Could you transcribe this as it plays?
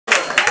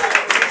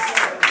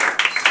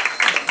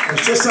I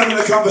was just having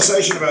a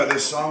conversation about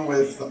this song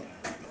with the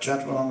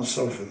gentleman on the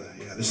sofa there.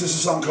 Yeah, this is a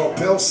song called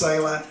Pill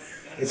Sailor.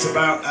 It's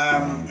about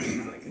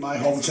my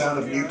hometown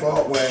of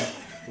Newport, where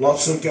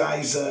lots of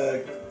guys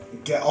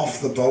get off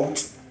the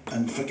boat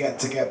and forget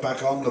to get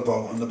back on the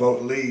boat, and the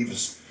boat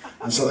leaves,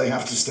 and so they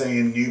have to stay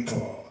in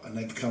Newport, and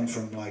they've come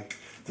from like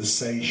the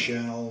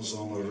Seychelles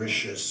or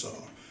Mauritius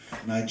or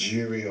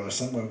Nigeria or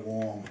somewhere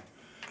warm,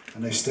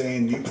 and they stay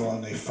in Newport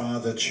and they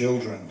father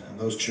children, and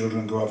those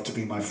children grow up to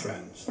be my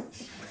friends.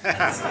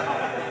 It's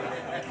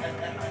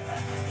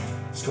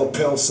called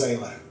Pill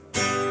Sailor.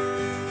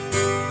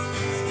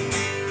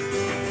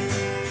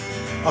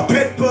 A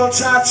pit bull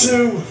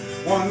tattoo,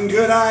 one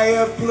good eye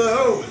of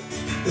blue,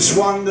 is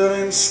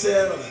wandering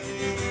still,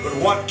 but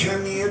what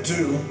can you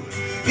do?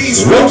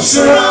 These ropes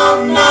are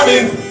all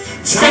knotted,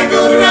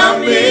 tangled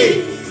around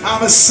me.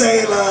 I'm a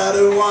sailor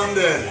who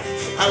wandered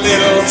a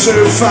little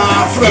too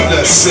far from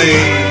the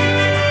sea.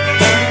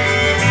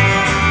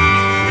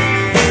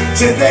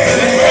 Did they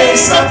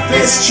raise up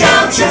this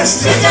child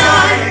just to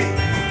die?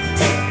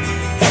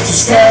 To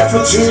stare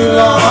for too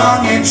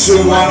long into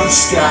one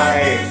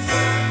sky?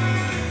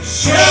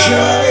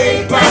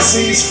 Surely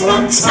Bassie's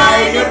from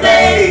Tiger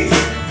Bay,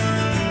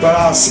 but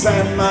I'll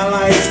spend my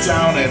life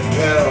down in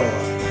Pill.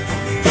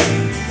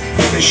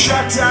 They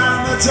shut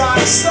down the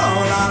docks, all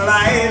our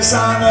lives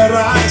on the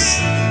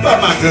rocks, but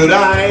my good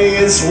eye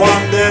is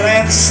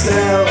wandering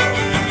still.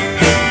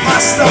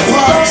 Past the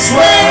pubs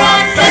where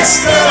I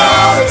festered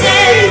all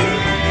day.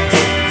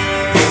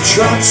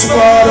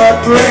 Transport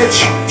a bridge,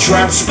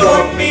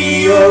 transport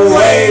me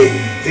away.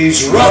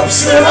 These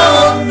ropes are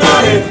all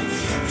knotted,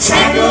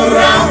 tangled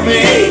around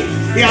me.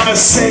 Yeah, I'm a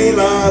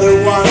sailor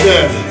who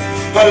wandered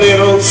a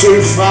little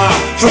too far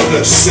from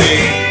the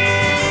sea.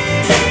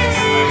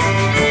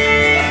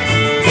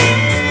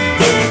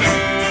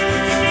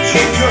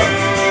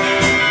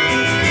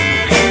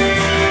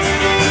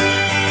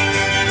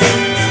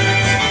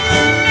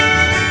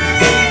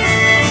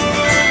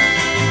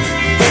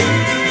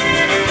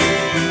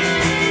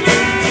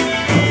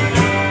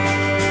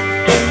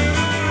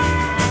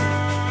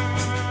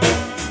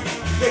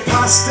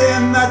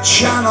 In the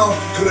channel,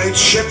 great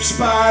ships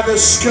by the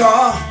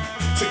score,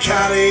 to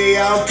carry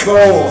out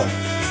coal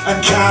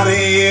and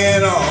carry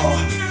in ore.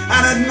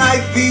 And at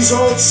night these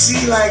old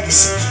sea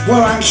legs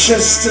were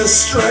anxious to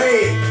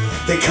stray.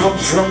 They come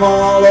from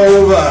all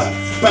over,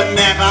 but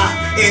never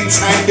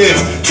intended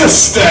to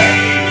stay.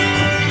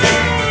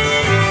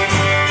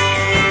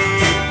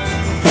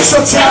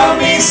 So tell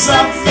me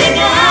something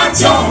I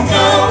don't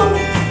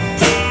know.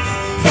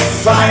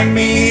 Find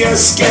me a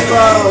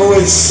skipper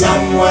with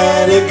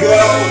somewhere to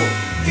go.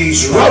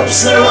 These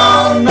ropes are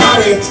all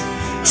knotted,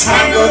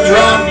 tangled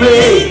round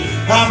me.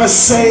 I'm a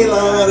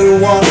sailor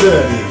who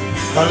wandered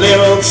a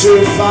little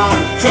too far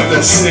from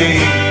the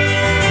sea.